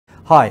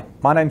Hi,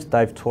 my name's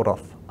Dave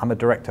Tordoff. I'm a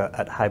director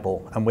at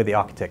Hayball and we're the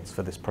architects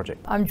for this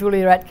project. I'm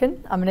Julia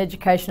Atkin. I'm an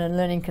education and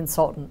learning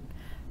consultant.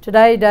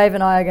 Today Dave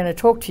and I are going to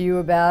talk to you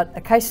about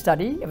a case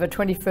study of a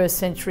 21st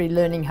century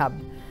learning hub,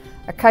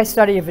 a case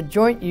study of a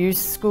joint use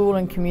school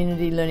and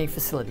community learning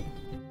facility.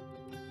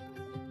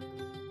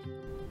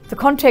 The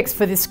context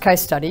for this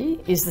case study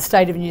is the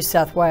state of New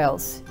South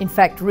Wales, in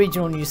fact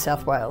regional New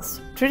South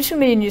Wales.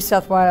 Traditionally in New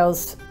South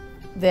Wales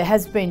there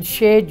has been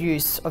shared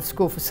use of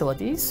school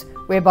facilities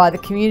whereby the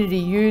community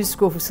use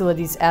school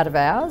facilities out of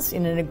hours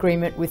in an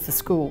agreement with the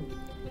school.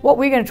 What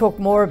we're going to talk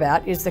more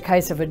about is the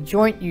case of a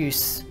joint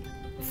use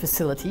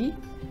facility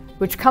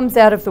which comes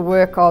out of the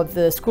work of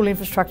the School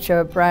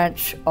Infrastructure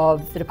branch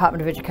of the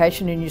Department of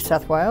Education in New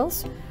South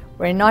Wales,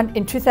 where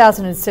in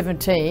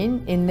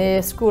 2017 in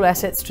their school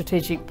asset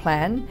strategic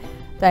plan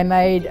they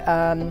made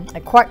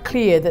quite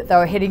clear that they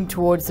were heading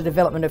towards the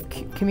development of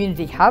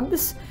community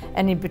hubs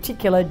and in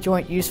particular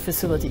joint use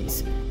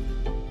facilities.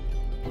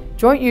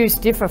 Joint use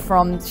differ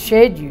from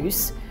shared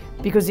use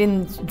because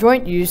in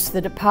joint use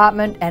the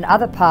department and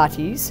other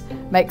parties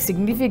make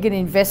significant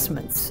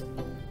investments,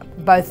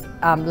 both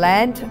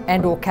land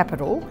and or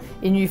capital,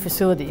 in new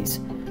facilities.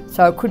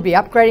 So it could be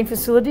upgrading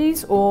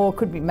facilities or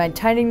could be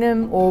maintaining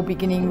them or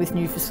beginning with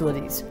new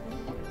facilities.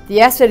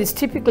 The asset is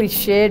typically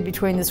shared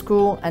between the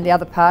school and the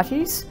other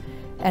parties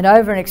and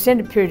over an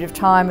extended period of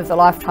time of the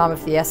lifetime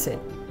of the asset.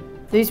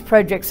 These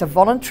projects are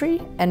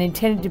voluntary and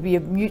intended to be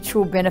of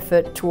mutual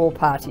benefit to all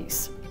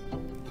parties.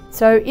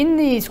 So in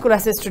the School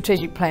Asset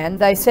Strategic Plan,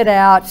 they set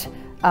out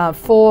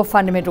 4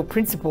 fundamental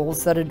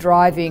principles that are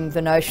driving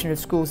the notion of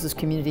schools as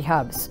community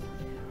hubs.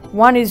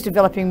 One is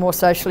developing more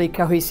socially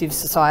cohesive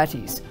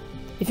societies.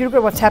 If you look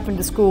at what's happened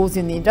to schools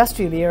in the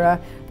industrial era,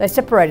 they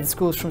separated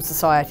schools from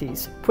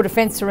societies, put a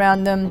fence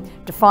around them,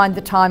 defined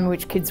the time in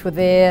which kids were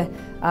there,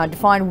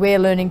 defined where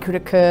learning could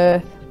occur,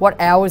 what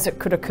hours it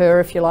could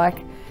occur if you like.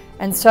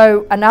 And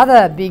so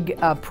another big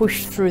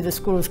push through the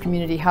schools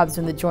community hubs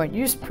and the joint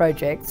use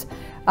projects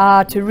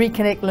are to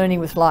reconnect learning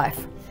with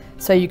life.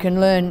 So you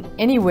can learn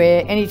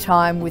anywhere,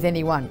 anytime with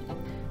anyone.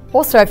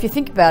 Also, if you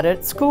think about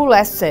it, school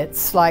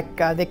assets like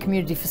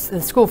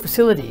the school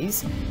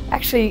facilities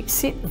actually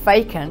sit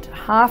vacant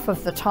half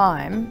of the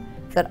time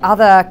that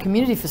other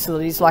community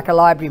facilities like a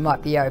library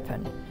might be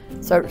open.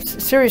 So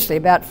seriously,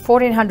 about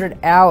 1,400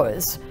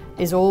 hours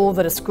is all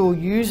that a school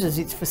uses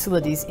its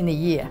facilities in a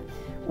year.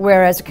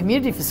 Whereas a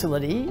community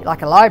facility,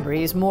 like a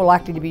library, is more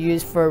likely to be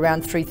used for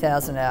around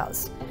 3,000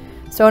 hours.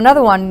 So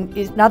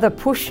another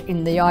push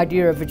in the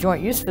idea of a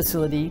joint use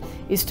facility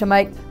is to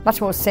make much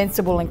more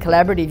sensible and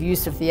collaborative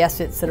use of the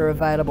assets that are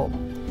available.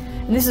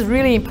 And this is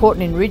really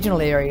important in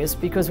regional areas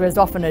because there's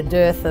often a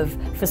dearth of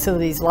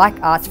facilities like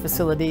arts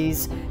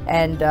facilities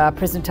and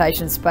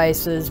presentation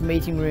spaces,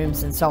 meeting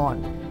rooms and so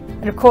on.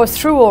 And of course,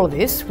 through all of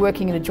this,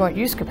 working in a joint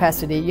use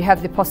capacity, you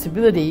have the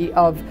possibility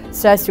of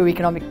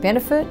socio-economic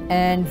benefit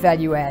and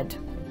value add.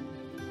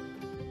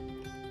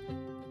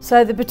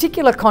 So the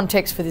particular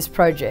context for this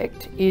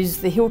project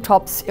is the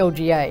Hilltops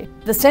LGA.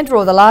 The centre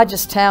or the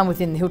largest town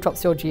within the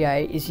Hilltops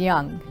LGA is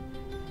Young.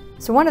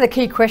 So one of the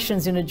key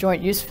questions in a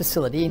joint use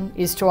facility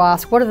is to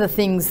ask what are the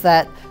things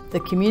that the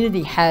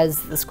community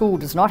has the school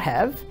does not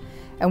have,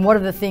 and what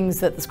are the things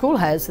that the school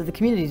has that the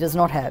community does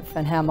not have,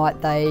 and how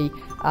might they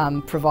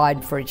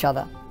provide for each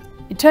other.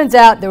 It turns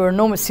out there were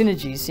enormous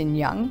synergies in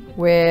Young,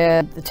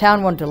 where the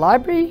town wanted a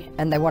library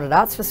and they wanted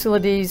arts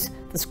facilities.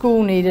 The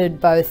school needed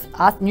both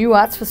new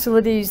arts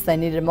facilities, they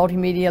needed a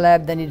multimedia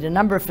lab, they needed a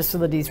number of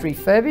facilities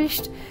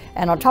refurbished,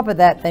 and on top of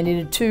that they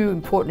needed 2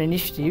 important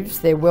initiatives,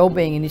 their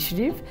wellbeing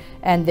initiative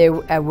and their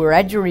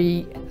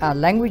Wiradjuri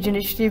language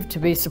initiative to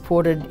be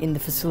supported in the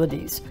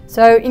facilities.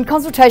 So in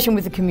consultation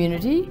with the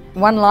community,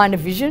 one line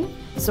of vision,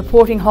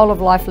 supporting whole of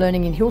life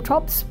learning in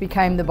Hilltops,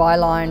 became the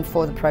byline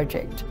for the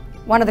project.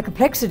 One of the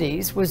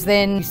complexities was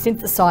then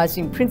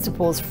synthesising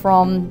principles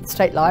from the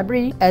State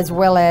Library as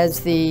well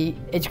as the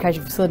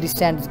Education Facility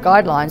Standards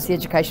Guidelines, the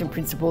education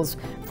principles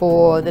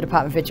for the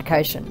Department of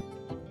Education.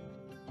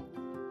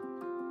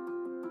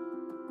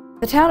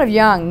 The town of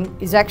Young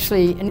is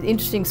actually an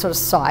interesting sort of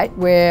site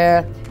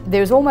where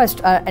there's almost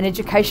an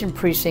education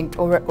precinct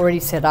already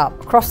set up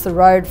across the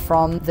road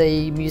from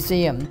the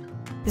museum.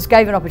 This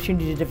gave an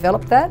opportunity to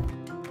develop that.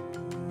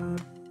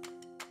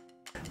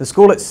 The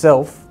school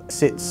itself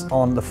sits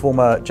on the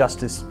former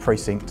Justice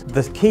Precinct.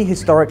 The key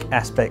historic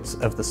aspects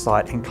of the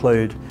site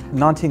include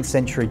 19th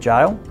century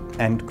jail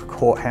and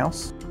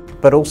courthouse,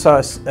 but also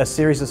a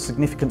series of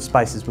significant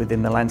spaces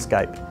within the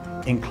landscape,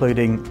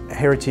 including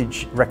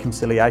heritage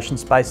reconciliation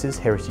spaces,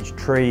 heritage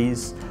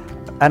trees,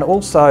 and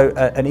also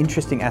an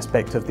interesting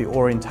aspect of the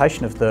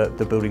orientation of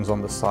the buildings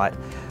on the site.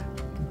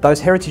 Those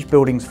heritage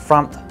buildings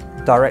front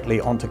directly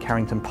onto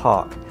Carrington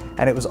Park,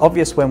 and it was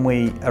obvious when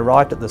we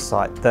arrived at the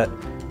site that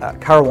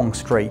Currawong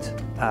Street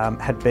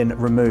had been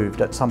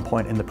removed at some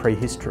point in the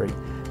prehistory,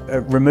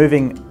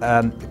 removing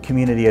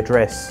community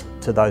address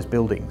to those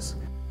buildings.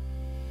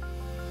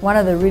 One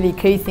of the really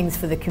key things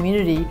for the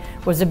community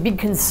was a big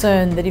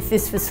concern that if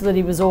this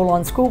facility was all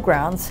on school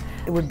grounds,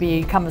 it would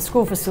become a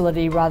school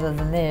facility rather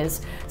than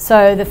theirs.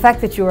 So the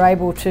fact that you were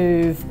able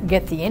to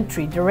get the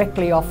entry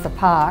directly off the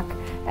park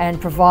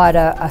and provide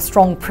a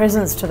strong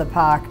presence to the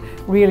park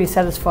really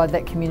satisfied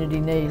that community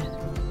need.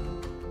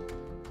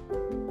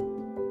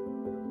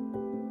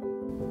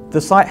 The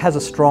site has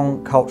a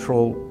strong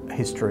cultural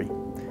history.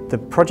 The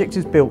project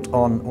is built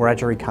on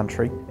Wiradjuri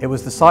country. It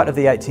was the site of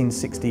the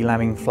 1860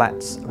 Lambing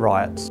Flats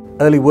riots.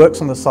 Early works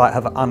on the site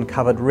have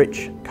uncovered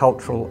rich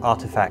cultural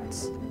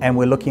artefacts, and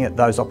we're looking at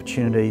those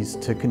opportunities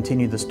to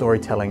continue the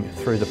storytelling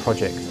through the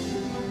project.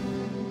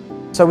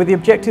 So with the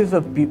objective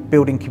of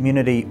building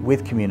community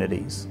with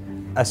communities,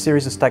 a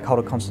series of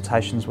stakeholder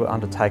consultations were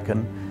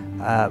undertaken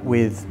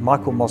with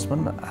Michael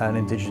Mossman, an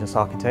Indigenous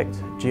architect,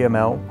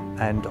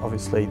 GML, and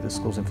obviously the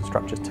school's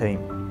infrastructure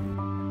team.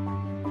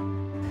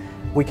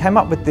 We came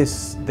up with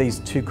these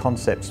two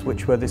concepts,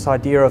 which were this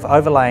idea of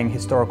overlaying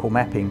historical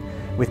mapping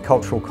with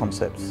cultural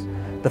concepts.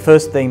 The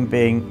first theme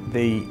being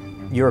the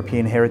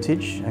European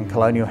heritage and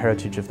colonial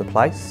heritage of the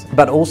place,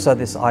 but also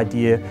this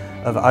idea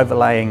of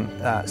overlaying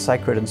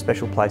sacred and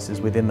special places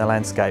within the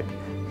landscape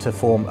to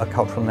form a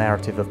cultural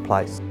narrative of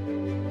place.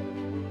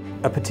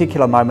 A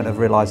particular moment of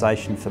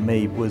realisation for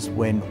me was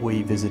when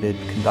we visited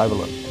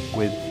Condobolin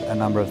with a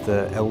number of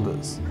the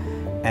elders,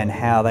 and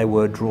how they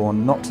were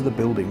drawn not to the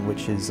building,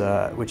 which is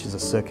a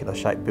circular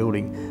shaped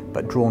building,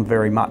 but drawn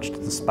very much to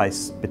the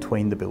space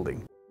between the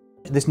building.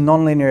 This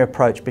non-linear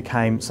approach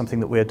became something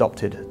that we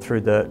adopted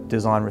through the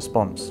design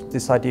response.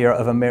 This idea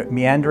of a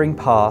meandering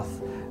path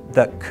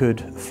that could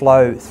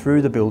flow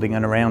through the building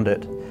and around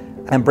it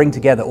and bring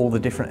together all the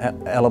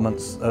different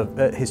elements of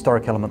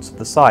historic elements of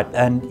the site,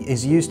 and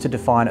is used to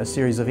define a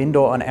series of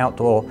indoor and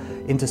outdoor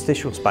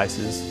interstitial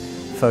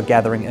spaces for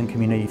gathering and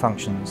community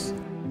functions.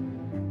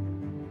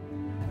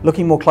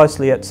 Looking more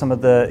closely at some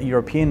of the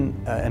European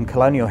and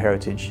colonial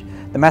heritage,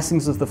 the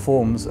massings of the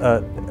forms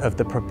of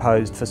the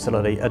proposed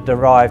facility are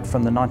derived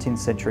from the 19th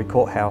century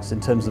courthouse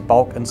in terms of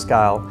bulk and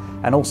scale,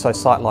 and also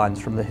sightlines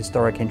from the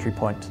historic entry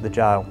point to the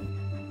jail.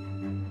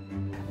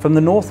 From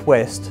the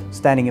northwest,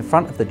 standing in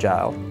front of the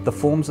jail, the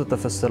forms of the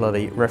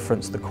facility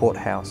reference the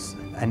courthouse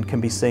and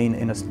can be seen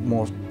in a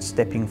more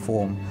stepping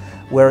form,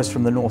 whereas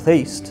from the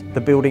northeast,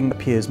 the building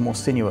appears more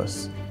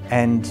sinuous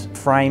and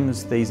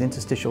frames these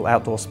interstitial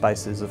outdoor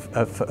spaces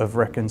of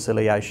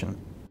reconciliation.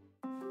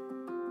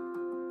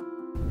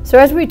 So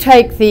as we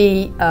take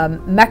the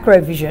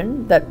macro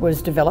vision that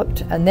was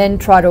developed and then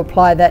try to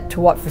apply that to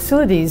what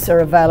facilities are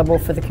available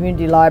for the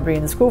community library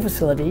and the school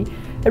facility,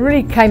 it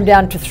really came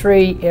down to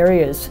three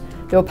areas.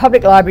 There were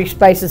public library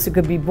spaces that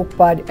could be booked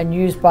by and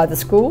used by the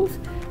schools,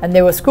 and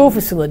there were school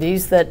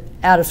facilities that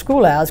out of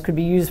school hours could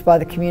be used by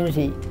the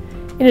community.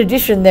 In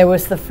addition, there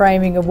was the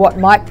framing of what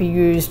might be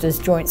used as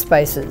joint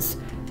spaces,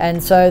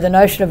 and so the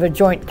notion of a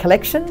joint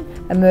collection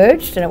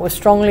emerged, and it was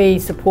strongly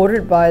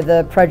supported by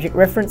the project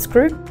reference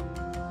group.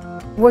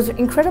 It was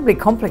incredibly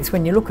complex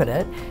when you look at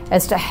it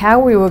as to how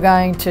we were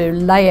going to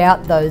lay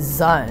out those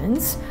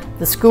zones,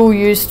 the school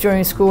use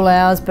during school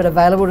hours but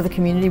available to the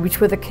community, which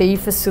were the key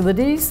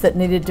facilities that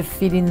needed to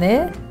fit in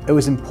there. It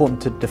was important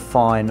to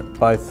define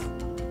both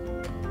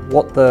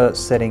what the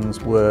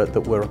settings were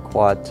that were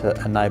required to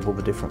enable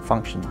the different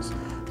functions,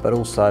 but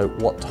also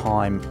what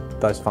time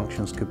those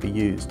functions could be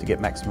used to get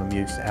maximum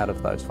use out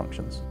of those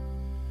functions.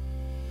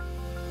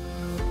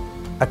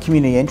 A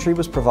community entry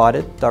was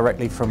provided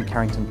directly from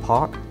Carrington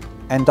Park,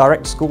 and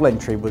direct school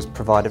entry was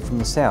provided from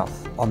the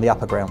south on the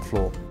upper ground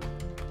floor.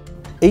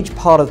 Each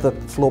part of the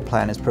floor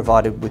plan is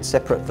provided with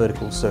separate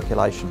vertical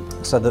circulation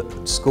so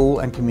that school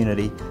and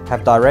community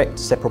have direct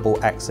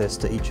separable access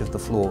to each of the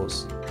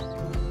floors.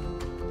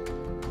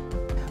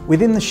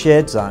 Within the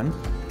shared zone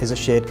is a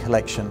shared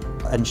collection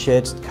and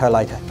shared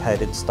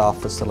co-located staff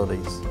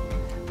facilities.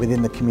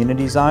 Within the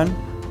community zone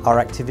are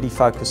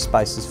activity-focused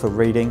spaces for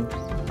reading,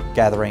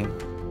 gathering,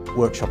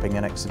 workshopping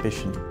and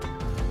exhibition.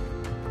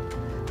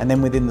 And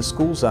then within the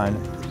school zone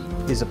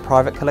is a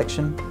private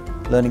collection,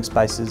 learning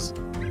spaces,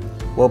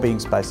 wellbeing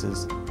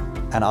spaces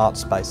and art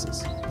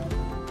spaces.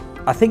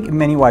 I think in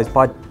many ways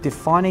by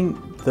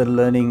defining the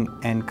learning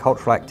and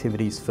cultural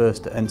activities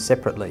first and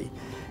separately,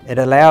 it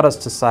allowed us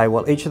to say,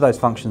 well, each of those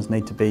functions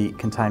need to be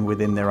contained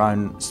within their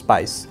own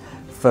space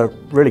for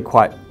really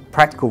quite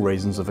practical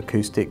reasons of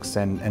acoustics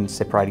and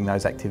separating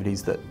those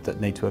activities that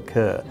need to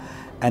occur.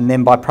 And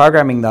then by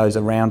programming those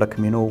around a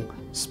communal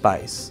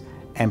space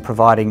and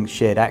providing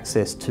shared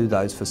access to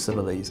those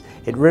facilities,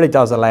 it really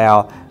does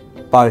allow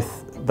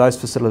both those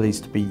facilities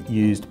to be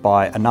used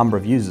by a number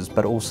of users,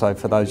 but also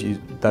for those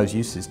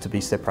uses to be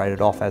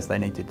separated off as they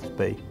needed to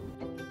be.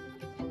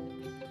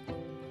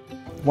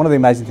 One of the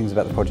amazing things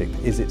about the project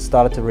is it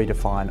started to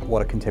redefine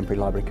what a contemporary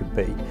library could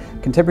be.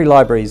 Contemporary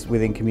libraries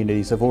within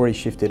communities have already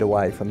shifted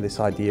away from this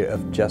idea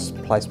of just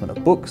placement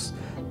of books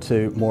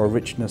to more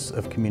richness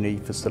of community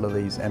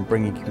facilities and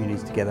bringing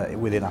communities together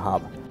within a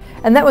hub.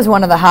 And that was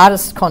one of the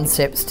hardest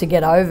concepts to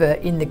get over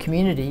in the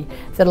community,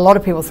 that a lot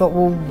of people thought,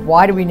 well,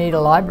 why do we need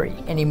a library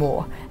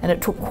anymore? And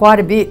it took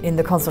quite a bit in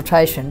the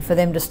consultation for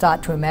them to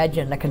start to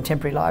imagine a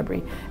contemporary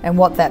library and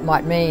what that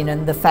might mean,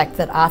 and the fact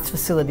that arts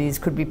facilities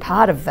could be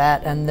part of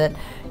that, and that,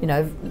 you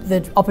know,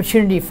 the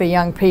opportunity for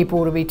young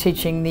people to be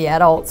teaching the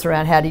adults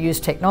around how to use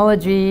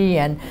technology,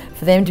 and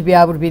for them to be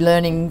able to be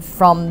learning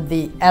from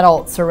the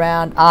adults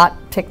around art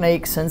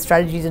techniques and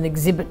strategies and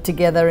exhibit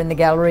together in the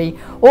gallery.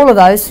 All of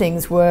those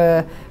things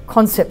were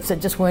concepts that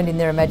just weren't in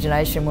their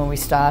imagination when we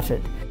started.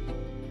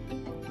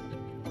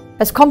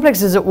 As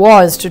complex as it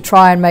was to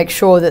try and make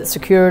sure that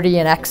security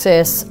and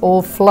access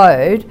all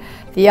flowed,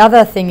 the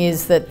other thing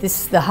is that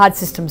the hard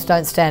systems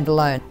don't stand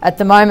alone. At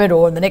the moment,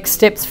 or the next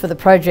steps for the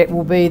project,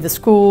 will be the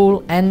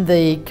school and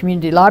the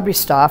community library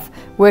staff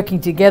working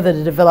together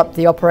to develop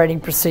the operating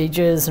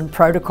procedures and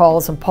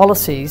protocols and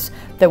policies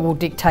that will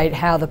dictate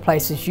how the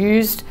place is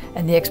used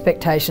and the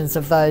expectations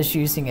of those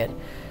using it.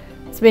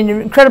 It's been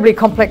an incredibly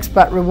complex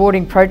but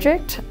rewarding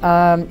project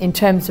in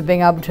terms of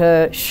being able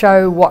to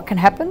show what can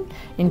happen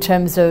in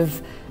terms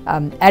of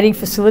adding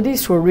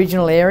facilities to a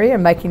regional area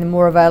and making them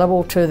more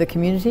available to the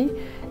community,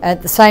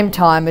 at the same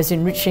time as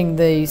enriching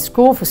the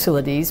school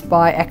facilities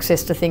by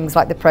access to things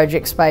like the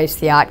project space,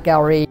 the art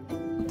gallery.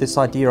 This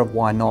idea of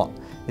why not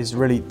is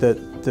really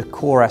the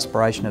core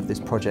aspiration of this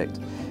project.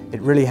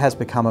 It really has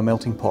become a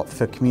melting pot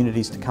for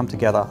communities to come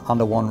together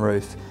under one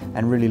roof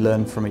and really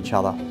learn from each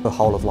other, the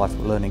whole of life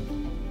learning.